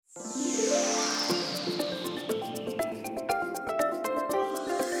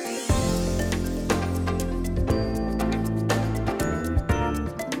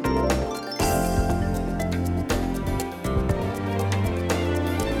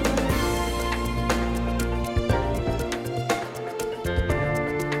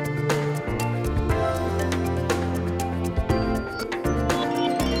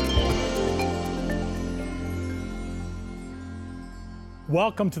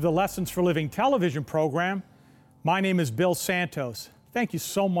Welcome to the Lessons for Living television program. My name is Bill Santos. Thank you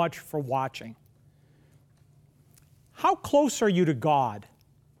so much for watching. How close are you to God?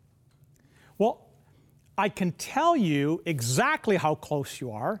 Well, I can tell you exactly how close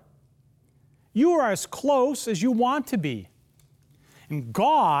you are. You are as close as you want to be. And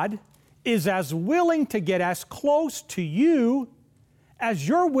God is as willing to get as close to you as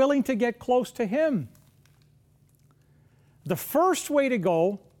you're willing to get close to Him. The first way to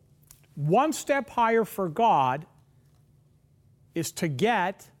go one step higher for God is to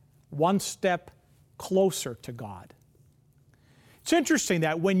get one step closer to God. It's interesting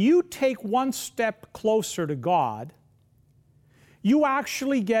that when you take one step closer to God, you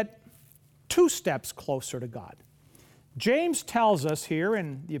actually get two steps closer to God. James tells us here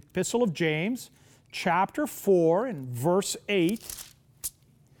in the Epistle of James, chapter 4 and verse 8,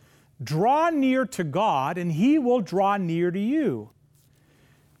 draw near to God, and He will draw near to you.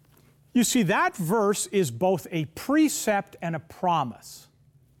 You see, that verse is both a precept and a promise.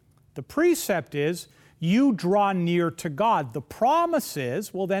 The precept is, you draw near to God. The promise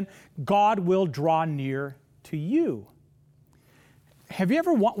is, well then, God will draw near to you. Have you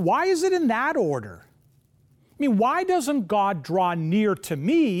ever, why is it in that order? I mean, why doesn't God draw near to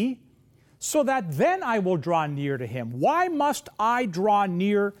me so that then I will draw near to Him? Why must I draw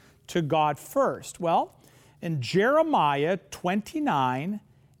near to God first? Well, in Jeremiah 29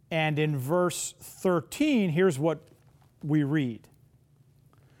 and in verse 13, here's what we read.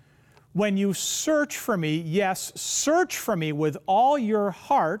 When you search for me, yes, search for me with all your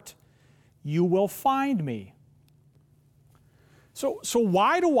heart, you will find me. So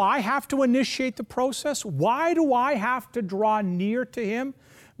why do I have to initiate the process? Why do I have to draw near to Him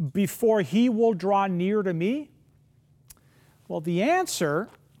before He will draw near to me? Well, the answer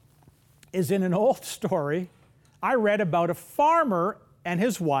is in an old story I read about a farmer and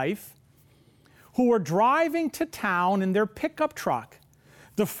his wife who were driving to town in their pickup truck.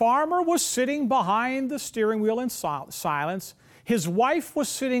 The farmer was sitting behind the steering wheel in silence. His wife was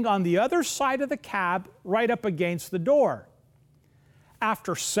sitting on the other side of the cab right up against the door.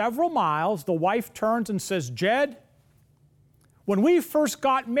 After several miles, the wife turns and says, "Jed, when we first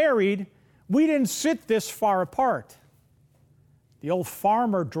got married, we didn't sit this far apart." The old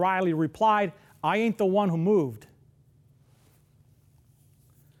farmer dryly replied, "I ain't the one who moved."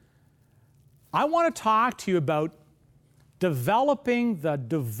 I want to talk to you about developing the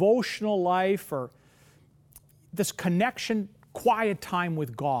devotional life or this connection, quiet time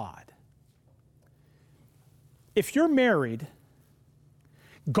with God. If you're married,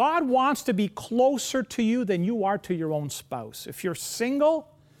 God wants to be closer to you than you are to your own spouse. If you're single,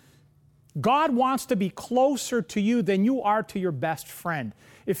 God wants to be closer to you than you are to your best friend.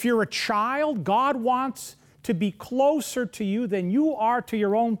 If you're a child, God wants to be closer to you than you are to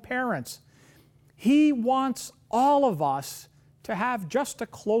your own parents. He wants all of us to have just a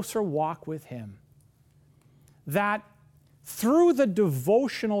closer walk with Him. That through the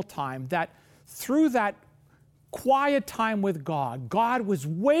devotional time, that through that quiet time with God, God was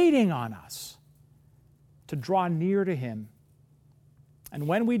waiting on us to draw near to Him. And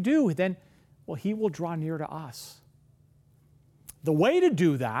when we do, then, well, He will draw near to us. The way to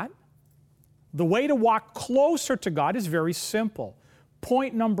do that, the way to walk closer to God is very simple.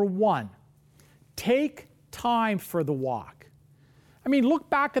 Point number one, take time for the walk. I mean, look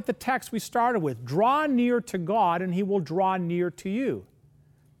back at the text we started with. Draw near to God and He will draw near to you.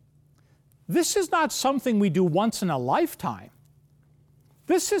 This is not something we do once in a lifetime.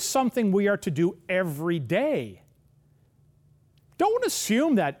 This is something we are to do every day. Don't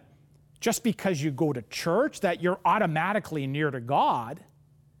assume that just because you go to church that you're automatically near to God.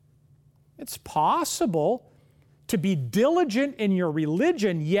 It's possible to be diligent in your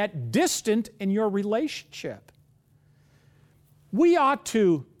religion, yet distant in your relationship. We ought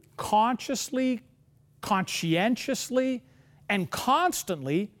to consciously, conscientiously, and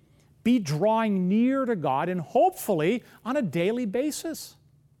constantly be drawing near to God, and hopefully on a daily basis.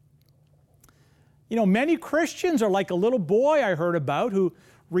 You know, many Christians are like a little boy I heard about who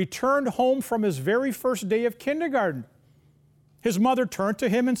returned home from his very first day of kindergarten. His mother turned to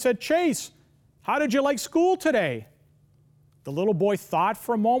him and said, "Chase, how did you like school today?" The little boy thought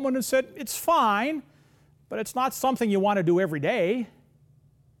for a moment and said, "It's fine, but it's not something you want to do every day."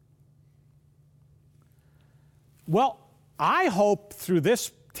 Well, I hope through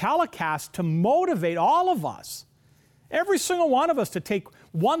this telecast to motivate all of us, every single one of us, to take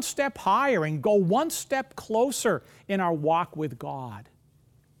one step higher and go one step closer in our walk with God.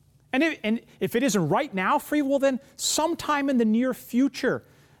 And if it isn't right now for you, well then sometime in the near future,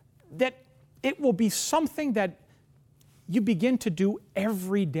 that it will be something that you begin to do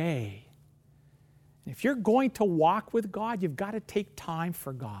every day. And if you're going to walk with God, you've got to take time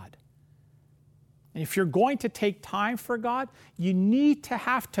for God. And if you're going to take time for God, you need to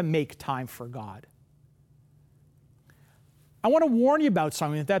have to make time for God. I want to warn you about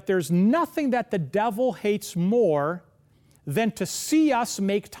something, that there's nothing that the devil hates more than to see us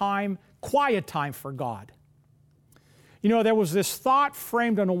make time, quiet time for God. You know, there was this thought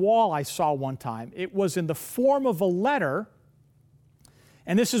framed on a wall I saw one time. It was in the form of a letter,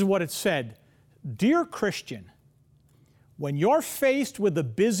 and this is what it said. Dear Christian, when you're faced with a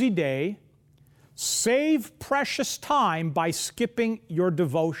busy day, save precious time by skipping your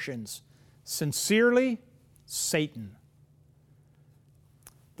devotions. Sincerely, Satan.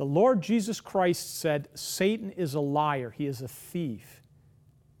 The Lord Jesus Christ said, Satan is a liar. He is a thief.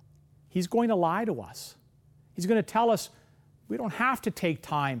 He's going to lie to us. He's going to tell us we don't have to take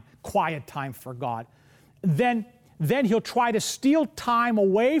time, quiet time for God. Then he'll try to steal time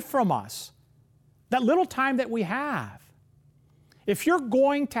away from us, that little time that we have. If you're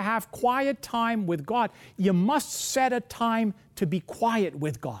going to have quiet time with God, you must set a time to be quiet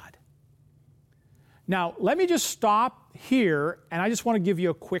with God. Now, let me just stop here, and I just want to give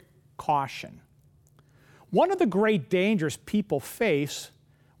you a quick caution. One of the great dangers people face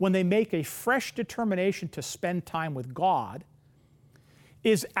when they make a fresh determination to spend time with God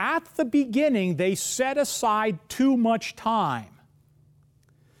is at the beginning they set aside too much time.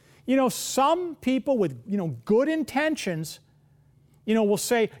 You know, some people with, good intentions, will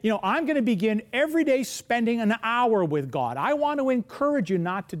say, I'm going to begin every day spending an hour with God. I want to encourage you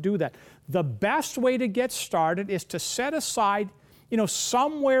not to do that. The best way to get started is to set aside,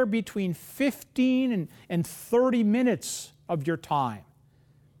 somewhere between 15 and 30 minutes of your time.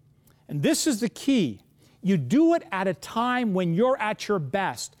 And this is the key. You do it at a time when you're at your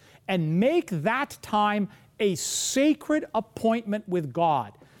best, and make that time a sacred appointment with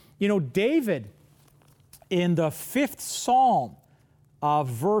God. David, in the 5th Psalm,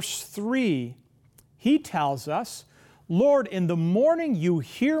 verse 3, he tells us, Lord, in the morning you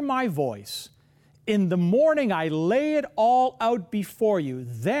hear my voice. In the morning I lay it all out before you.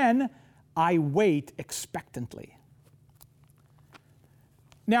 Then I wait expectantly.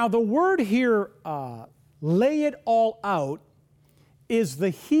 Now, the word here, lay it all out, is the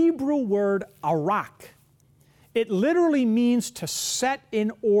Hebrew word arak. It literally means to set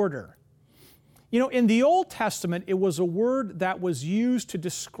in order. In the Old Testament, it was a word that was used to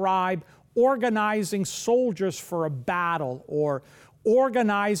describe organizing soldiers for a battle, or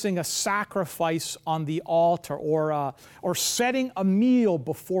organizing a sacrifice on the altar, or setting a meal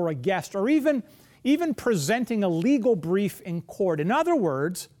before a guest, or even presenting a legal brief in court. In other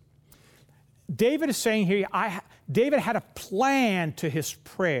words, David is saying here, David had a plan to his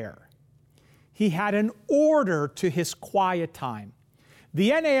prayer. He had an order to his quiet time.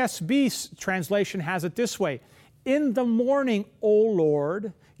 The NASB translation has it this way: in the morning, O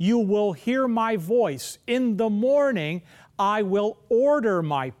Lord, you will hear my voice. In the morning, I will order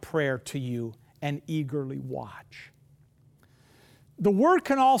my prayer to you and eagerly watch. The word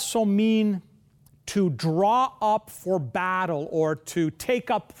can also mean to draw up for battle or to take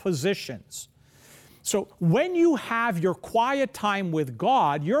up positions. So when you have your quiet time with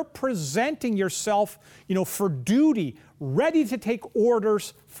God, you're presenting yourself, for duty, ready to take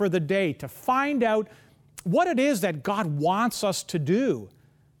orders for the day, to find out what it is that God wants us to do.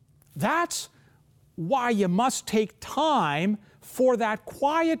 That's why you must take time for that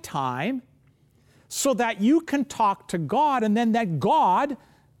quiet time, so that you can talk to God, and then that God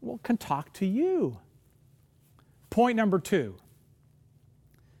can talk to you. Point number 2.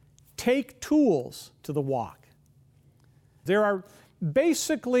 Take tools to the walk. There are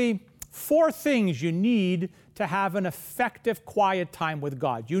basically 4 things you need to have an effective quiet time with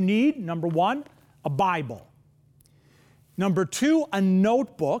God. You need, number 1, a Bible. Number 2, a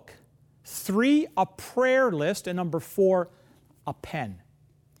notebook. 3, a prayer list. And number 4, a pen.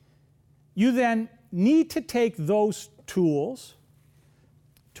 You then need to take those tools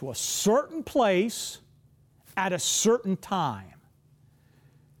to a certain place at a certain time.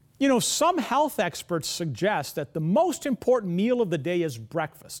 Some health experts suggest that the most important meal of the day is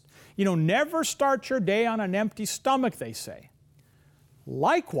breakfast. Never start your day on an empty stomach, they say.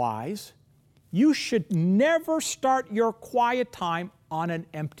 Likewise, you should never start your quiet time on an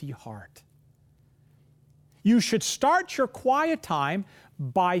empty heart. You should start your quiet time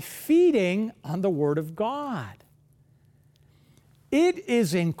by feeding on the Word of God. It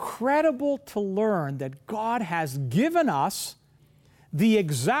is incredible to learn that God has given us the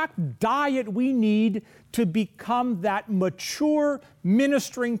exact diet we need to become that mature,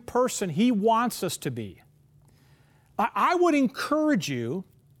 ministering person He wants us to be. I would encourage you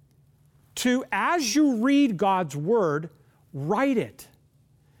to, as you read God's Word, write it.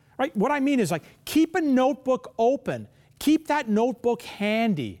 Right? What I mean is, like, keep a notebook open. Keep that notebook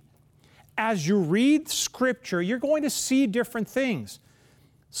handy. As you read Scripture, you're going to see different things.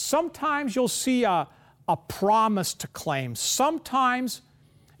 Sometimes you'll see a promise to claim. Sometimes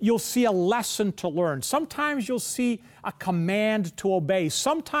you'll see a lesson to learn. Sometimes you'll see a command to obey.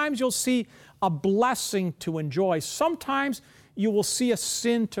 Sometimes you'll see a blessing to enjoy. Sometimes you will see a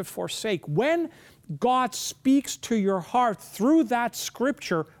sin to forsake. When God speaks to your heart through that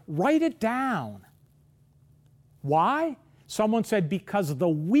Scripture, write it down. Why? Someone said, because the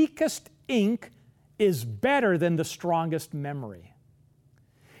weakest ink is better than the strongest memory.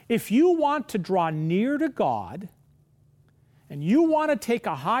 If you want to draw near to God, and you want to take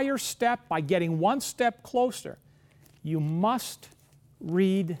a higher step by getting one step closer, you must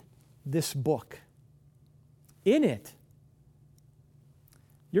read this book. In it,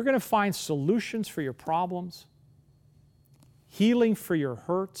 you're going to find solutions for your problems, healing for your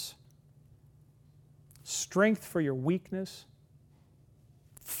hurts, strength for your weakness,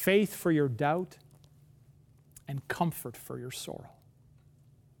 faith for your doubt, and comfort for your sorrow.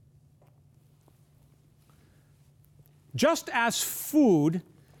 Just as food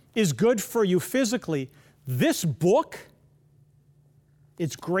is good for you physically, this book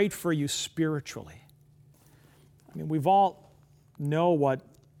is great for you spiritually. I mean, we've all know what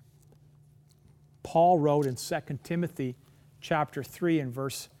Paul wrote in 2 Timothy chapter 3 and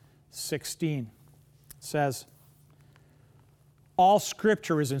verse 16. It says, all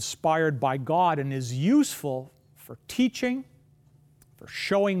Scripture is inspired by God and is useful for teaching, for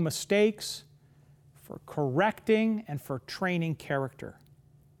showing mistakes, for correcting, and for training character.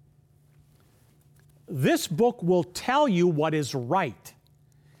 This book will tell you what is right.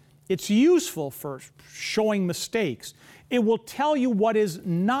 It's useful for showing mistakes. It will tell you what is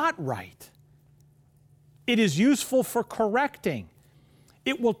not right. It is useful for correcting.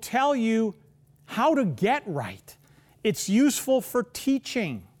 It will tell you how to get right. It's useful for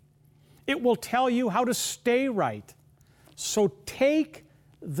teaching. It will tell you how to stay right. So take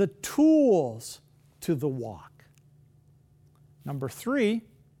the tools to the walk. Number 3,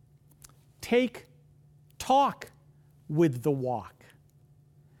 talk with the walk.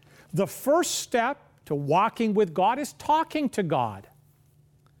 The first step to walking with God is talking to God.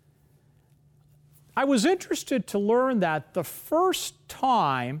 I was interested to learn that the first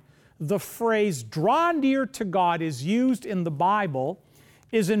time the phrase draw near to God is used in the Bible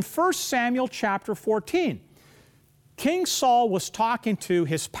is in 1 Samuel chapter 14. King Saul was talking to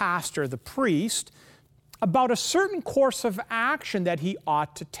his pastor, the priest, about a certain course of action that he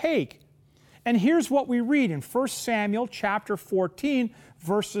ought to take. And here's what we read in 1 Samuel chapter 14,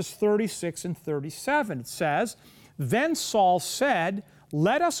 verses 36 and 37. It says, then Saul said,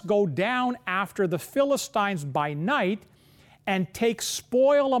 let us go down after the Philistines by night and take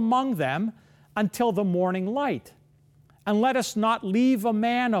spoil among them until the morning light, and let us not leave a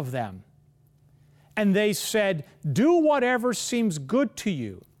man of them. And they said, do whatever seems good to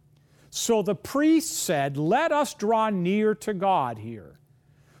you. So the priest said, let us draw near to God here.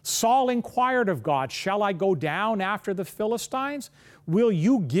 Saul inquired of God, shall I go down after the Philistines? Will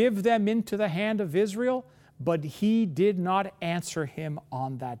you give them into the hand of Israel? But he did not answer him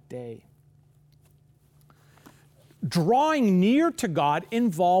on that day. Drawing near to God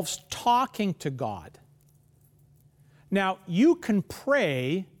involves talking to God. Now, you can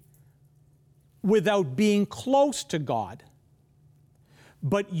pray without being close to God,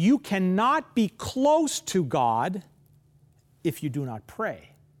 but you cannot be close to God if you do not pray.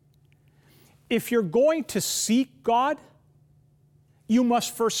 If you're going to seek God, you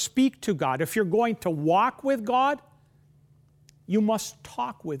must first speak to God. If you're going to walk with God, you must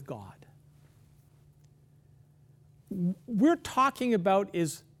talk with God. We're talking about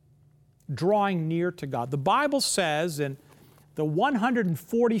is drawing near to God. The Bible says in the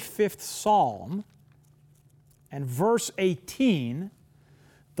 145th Psalm and verse 18,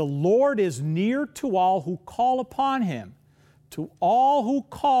 the Lord is near to all who call upon Him, to all who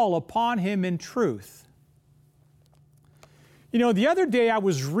call upon Him in truth. You know, the other day I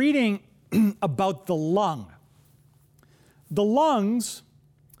was reading about the lung. The lungs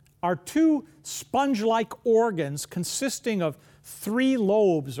are two sponge-like organs consisting of 3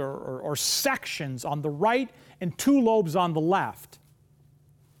 lobes or sections on the right and 2 lobes on the left.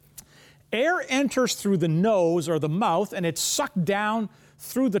 Air enters through the nose or the mouth and it's sucked down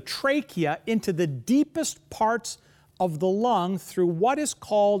through the trachea into the deepest parts of the lung through what is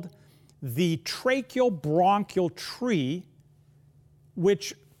called the tracheobronchial tree,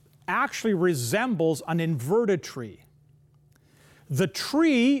 which actually resembles an inverted tree. The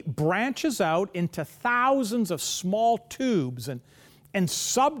tree branches out into thousands of small tubes and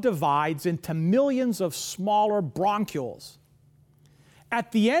subdivides into millions of smaller bronchioles.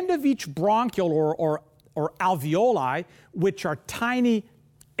 At the end of each bronchiole or alveoli, which are tiny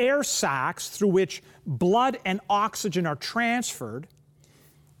air sacs through which blood and oxygen are transferred,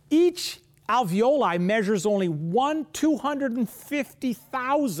 each alveoli measures only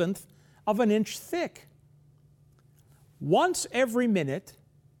 1/250,000th of an inch thick. Once every minute,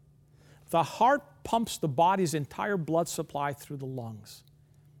 the heart pumps the body's entire blood supply through the lungs.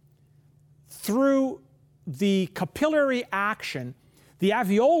 Through the capillary action, the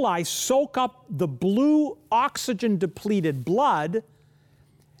alveoli soak up the blue oxygen-depleted blood,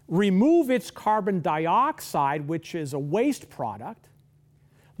 remove its carbon dioxide, which is a waste product.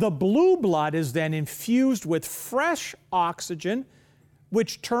 The blue blood is then infused with fresh oxygen,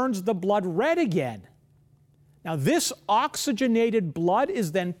 which turns the blood red again. Now, this oxygenated blood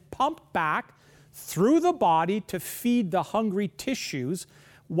is then pumped back through the body to feed the hungry tissues,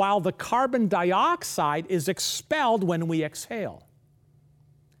 while the carbon dioxide is expelled when we exhale.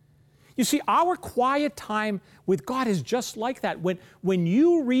 You see, our quiet time with God is just like that. When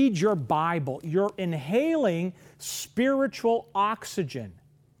you read your Bible, you're inhaling spiritual oxygen.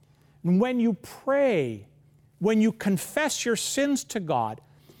 When you pray, when you confess your sins to God,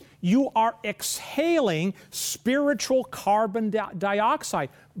 you are exhaling spiritual carbon dioxide.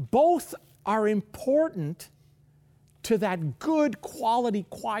 Both are important to that good quality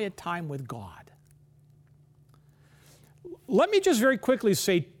quiet time with God. Let me just very quickly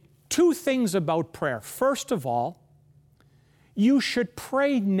say two things about prayer. First of all, you should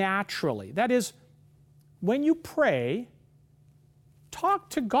pray naturally. That is, when you pray, talk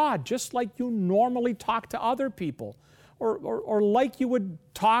to God just like you normally talk to other people. Or like you would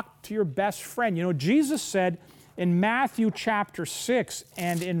talk to your best friend. You know, Jesus said in Matthew chapter 6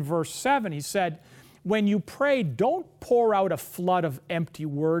 and in verse 7, he said, when you pray, don't pour out a flood of empty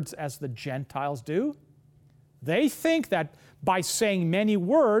words as the Gentiles do. They think that by saying many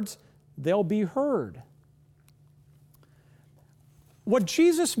words, they'll be heard. What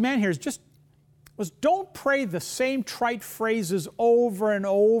Jesus meant here is was don't pray the same trite phrases over and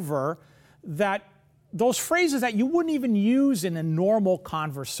over, those phrases that you wouldn't even use in a normal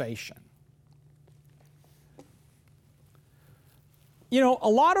conversation. You know, a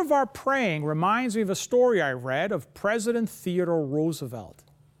lot of our praying reminds me of a story I read of President Theodore Roosevelt.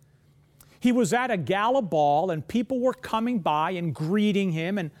 He was at a gala ball and people were coming by and greeting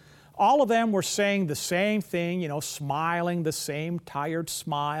him, and all of them were saying the same thing, you know, smiling the same tired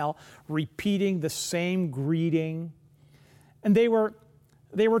smile, repeating the same greeting. And they were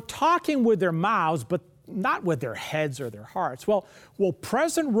talking with their mouths, but not with their heads or their hearts. Well,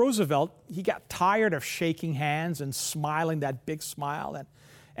 President Roosevelt, he got tired of shaking hands and smiling that big smile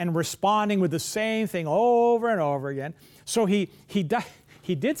and responding with the same thing over and over again. So he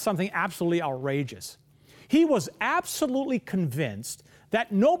did something absolutely outrageous. He was absolutely convinced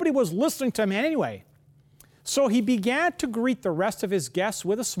that nobody was listening to him anyway. So he began to greet the rest of his guests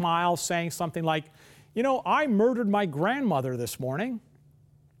with a smile, saying something like, you know, I murdered my grandmother this morning.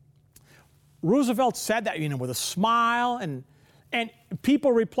 Roosevelt said that, you know, with a smile, and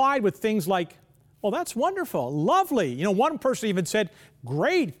people replied with things like, well, that's wonderful, lovely. You know, one person even said,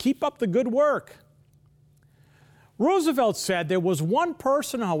 great, keep up the good work. Roosevelt said there was one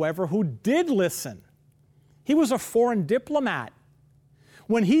person, however, who did listen. He was a foreign diplomat.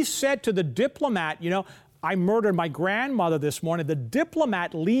 When he said to the diplomat, you know, I murdered my grandmother this morning, the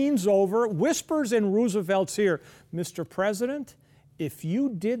diplomat leans over, whispers in Roosevelt's ear, Mr. President, if you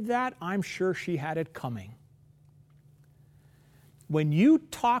did that, I'm sure she had it coming. When you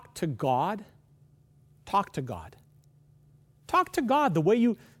talk to God, talk to God. Talk to God the way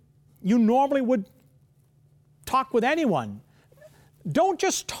you normally would talk with anyone. Don't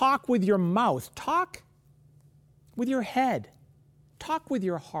just talk with your mouth. Talk with your head. Talk with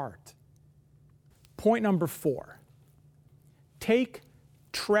your heart. Point number 4. Take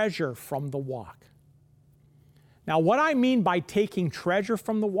treasure from the walk. Now, what I mean by taking treasure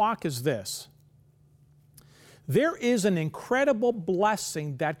from the walk is this. There is an incredible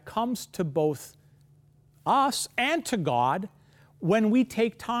blessing that comes to both us and to God when we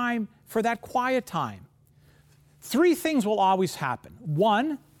take time for that quiet time. 3 things will always happen.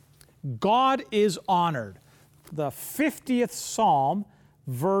 1, God is honored. The 50th Psalm,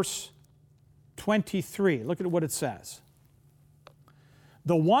 verse 23. Look at what it says.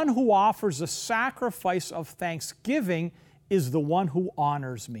 The one who offers a sacrifice of thanksgiving is the one who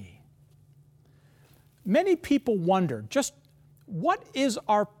honors me. Many people wonder, just what is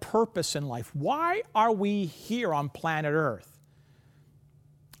our purpose in life? Why are we here on planet Earth?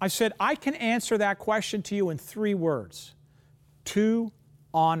 I said, I can answer that question to you in 3 words: to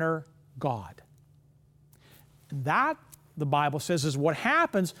honor God. That, the Bible says, is what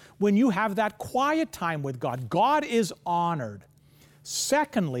happens when you have that quiet time with God. God is honored.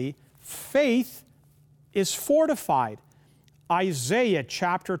 Secondly, faith is fortified. Isaiah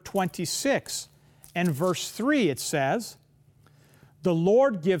chapter 26 and verse 3, it says, "The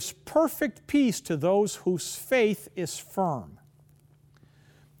Lord gives perfect peace to those whose faith is firm."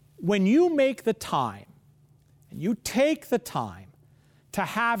 When you make the time, and you take the time to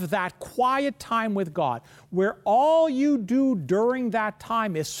have that quiet time with God, where all you do during that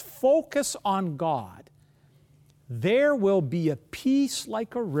time is focus on God, there will be a peace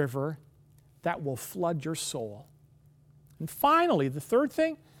like a river that will flood your soul. And finally, the third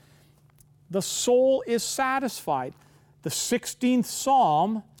thing, the soul is satisfied. The 16th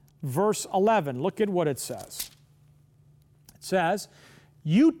Psalm, verse 11, look at what it says. It says,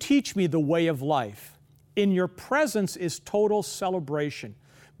 "You teach me the way of life. In your presence is total celebration.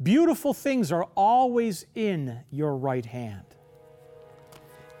 Beautiful things are always in your right hand."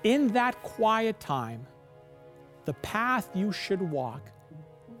 In that quiet time, the path you should walk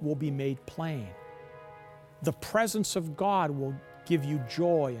will be made plain. The presence of God will give you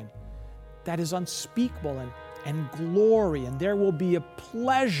joy, and that is unspeakable, and glory, and there will be a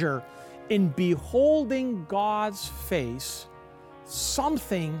pleasure in beholding God's face,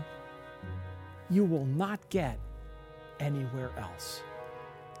 something you will not get anywhere else.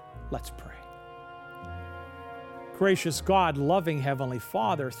 Let's pray. Gracious God, loving Heavenly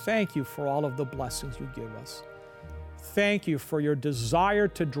Father, thank you for all of the blessings you give us. Thank you for your desire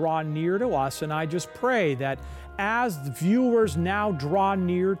to draw near to us, and I just pray that as viewers now draw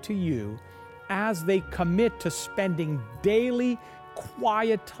near to you, as they commit to spending daily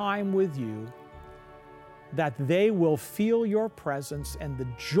quiet time with you, that they will feel your presence and the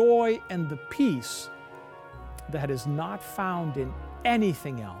joy and the peace that is not found in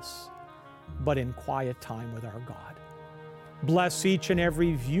anything else but in quiet time with our God. Bless each and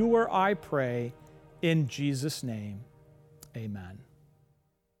every viewer, I pray, in Jesus' name. Amen.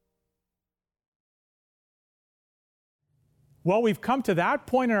 Well, we've come to that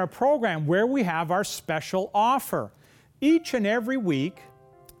point in our program where we have our special offer. Each and every week,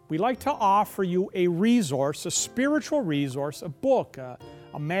 we like to offer you a resource, a spiritual resource, a book, a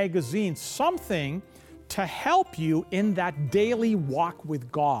magazine, something to help you in that daily walk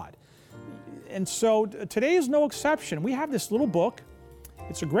with God. And so today is no exception. We have this little book.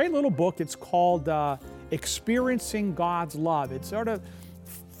 It's a great little book. It's called Experiencing God's Love. It sort of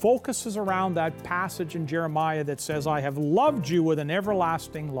focuses around that passage in Jeremiah that says, "I have loved you with an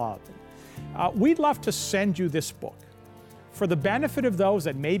everlasting love." We'd love to send you this book for the benefit of those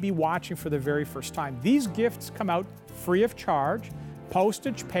that may be watching for the very first time. These gifts come out free of charge,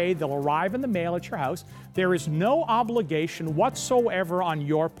 postage paid. They'll arrive in the mail at your house. There is no obligation whatsoever on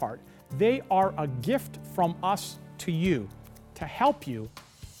your part. They are a gift from us to you to help you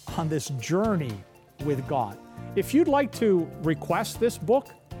on this journey with God. If you'd like to request this book,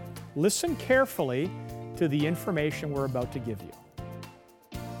 listen carefully to the information we're about to give you.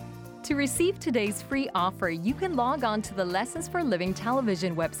 To receive today's free offer, you can log on to the Lessons for Living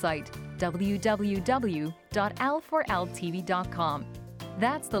television website, www.l4ltv.com.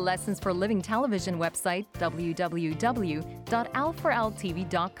 That's the Lessons for Living television website,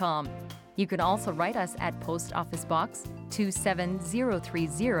 www.l4ltv.com. You can also write us at Post Office Box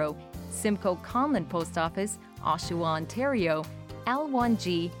 27030, Simcoe Conlin Post Office, Oshawa, Ontario,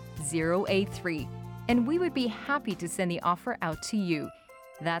 L1G 0A3, and we would be happy to send the offer out to you.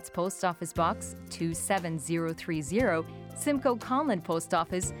 That's Post Office Box 27030, Simcoe Conlin Post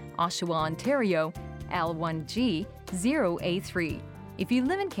Office, Oshawa, Ontario, L1G 0A3. If you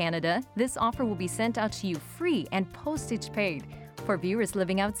live in Canada, this offer will be sent out to you free and postage paid. For viewers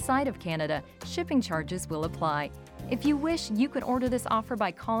living outside of Canada, shipping charges will apply. If you wish, you can order this offer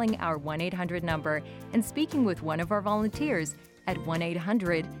by calling our 1-800 number and speaking with one of our volunteers at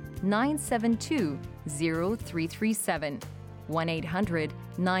 1-800-972-0337.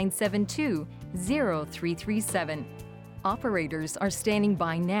 1-800-972-0337. Operators are standing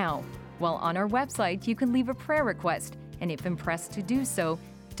by now. While on our website, you can leave a prayer request, and if impressed to do so,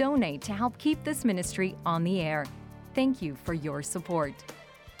 donate to help keep this ministry on the air. Thank you for your support.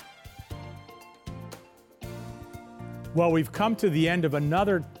 Well, we've come to the end of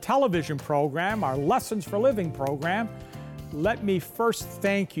another television program, our Lessons for Living program. Let me first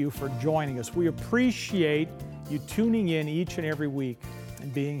thank you for joining us. We appreciate you tuning in each and every week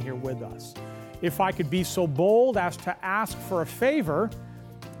and being here with us. If I could be so bold as to ask for a favor,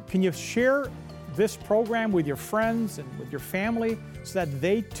 can you share this program with your friends and with your family so that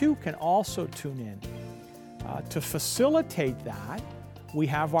they too can also tune in. To facilitate that, we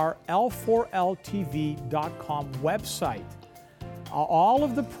have our L4LTV.com website. All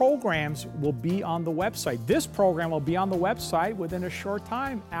of the programs will be on the website. This program will be on the website within a short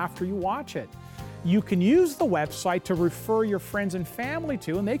time after you watch it. You can use the website to refer your friends and family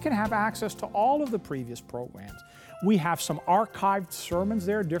to, and they can have access to all of the previous programs. We have some archived sermons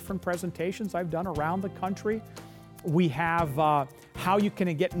there, different presentations I've done around the country. We have how you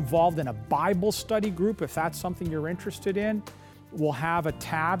can get involved in a Bible study group if that's something you're interested in. We'll have a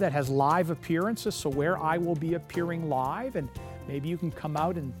tab that has live appearances, so where I will be appearing live, and maybe you can come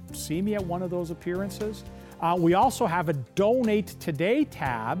out and see me at one of those appearances. We also have a Donate Today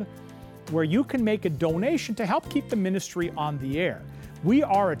tab where you can make a donation to help keep the ministry on the air. We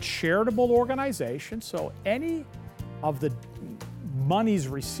are a charitable organization, so any of the monies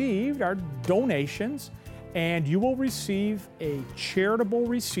received are donations, and you will receive a charitable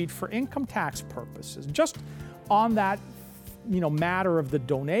receipt for income tax purposes. Just on that matter of the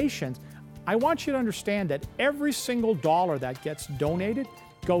donations, I want you to understand that every single dollar that gets donated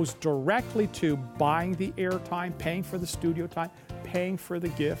goes directly to buying the airtime, paying for the studio time, paying for the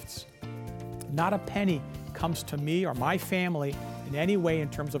gifts. Not a penny comes to me or my family in any way in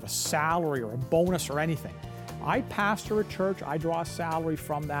terms of a salary or a bonus or anything. I pastor a church, I draw a salary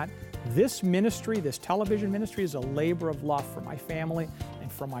from that. This ministry, this television ministry, is a labor of love for my family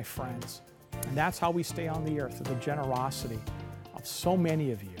and for my friends. And that's how we stay on the earth, through the generosity of so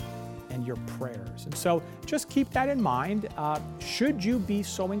many of you and your prayers. And so just keep that in mind should you be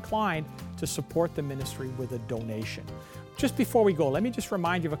so inclined to support the ministry with a donation. Just before we go, let me just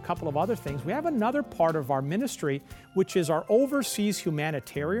remind you of a couple of other things. We have another part of our ministry, which is our overseas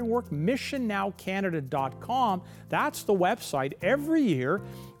humanitarian work, missionnowcanada.com. That's the website. Every year,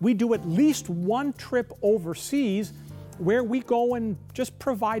 we do at least one trip overseas where we go and just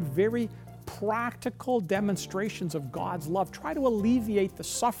provide very practical demonstrations of God's love. Try to alleviate the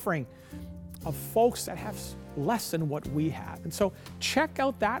suffering of folks that have less than what we have. And so check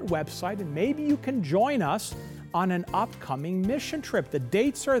out that website, and maybe you can join us on an upcoming mission trip. The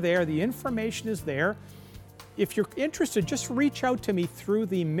dates are there, the information is there. If you're interested, just reach out to me through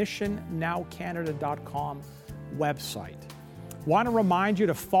the missionnowcanada.com website. Want to remind you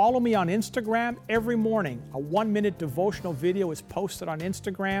to follow me on Instagram every morning. A 1-minute devotional video is posted on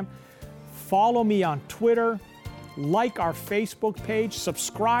Instagram. Follow me on Twitter, like our Facebook page,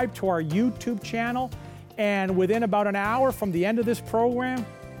 subscribe to our YouTube channel, and within about an hour from the end of this program,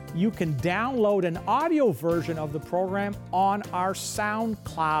 you can download an audio version of the program on our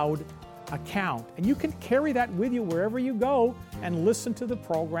SoundCloud account. And you can carry that with you wherever you go and listen to the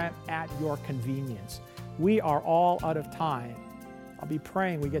program at your convenience. We are all out of time. I'll be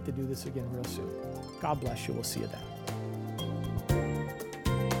praying we get to do this again real soon. God bless you. We'll see you then.